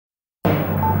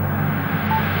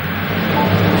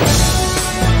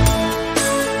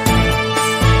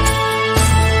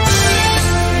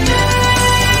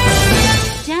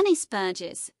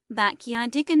Burgess,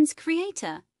 Backyardigans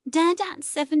creator, dead at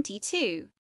 72.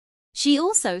 She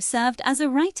also served as a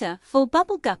writer for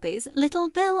Bubble Guppies, Little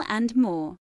Bill and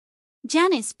more.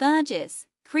 Janice Burgess,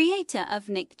 creator of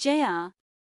Nick Jr.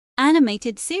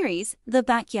 animated series The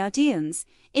Backyardigans,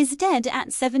 is dead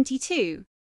at 72.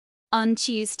 On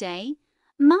Tuesday,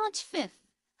 March 5th,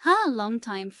 her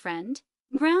longtime friend,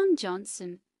 Brown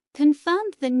Johnson,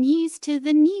 confirmed the news to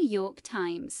the New York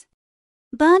Times.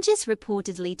 Burgess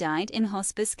reportedly died in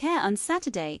hospice care on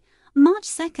Saturday, March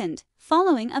 2nd,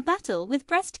 following a battle with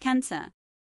breast cancer.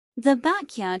 The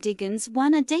Backyardigans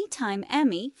won a Daytime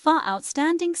Emmy for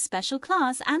Outstanding Special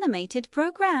Class Animated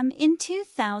Program in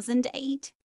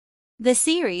 2008. The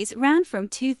series ran from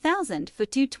 2000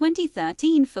 to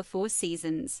 2013 for 4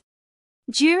 seasons.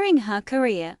 During her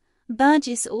career,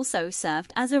 Burgess also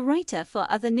served as a writer for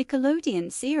other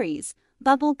Nickelodeon series,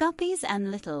 Bubble Guppies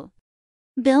and Little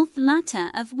Bill, the latter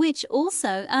of which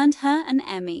also earned her an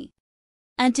Emmy.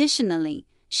 Additionally,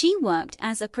 she worked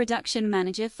as a production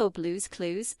manager for Blue's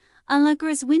Clues,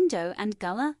 Allegra's Window and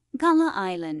Gullah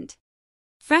Island.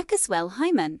 Fracaswell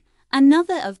Hyman,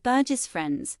 another of Burgess'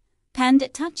 friends, penned a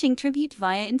touching tribute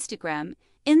via Instagram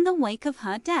in the wake of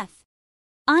her death.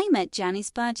 "I met Janice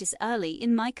Burgess early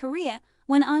in my career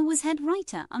when I was head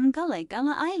writer on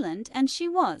Gullah Island, and she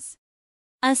was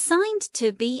assigned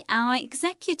to be our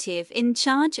executive in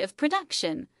charge of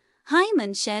production,"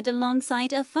 Hyman shared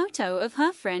alongside a photo of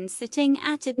her friend sitting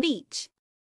at a beach.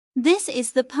 "This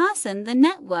is the person the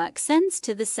network sends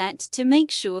to the set to make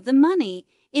sure the money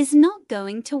is not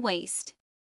going to waste."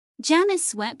 Janice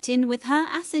swept in with her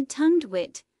acid-tongued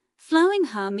wit, flowing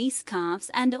Hermes scarves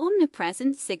and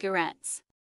omnipresent cigarettes.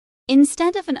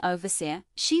 Instead of an overseer,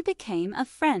 she became a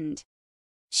friend.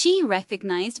 "She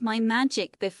recognized my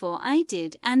magic before I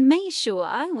did and made sure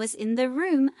I was in the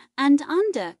room and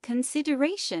under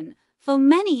consideration for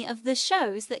many of the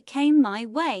shows that came my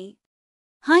way,"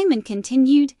 Hyman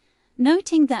continued,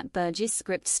 noting that Burgess'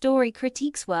 script story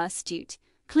critiques were astute,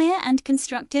 clear and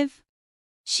constructive.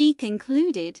 She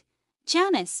concluded,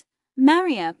 "Janice,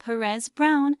 Maria Perez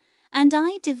Brown, and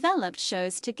I developed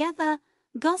shows together,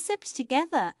 gossiped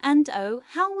together, and oh,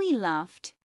 how we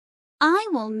laughed. I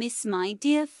will miss my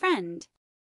dear friend.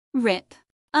 RIP.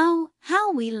 Oh,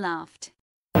 how we laughed."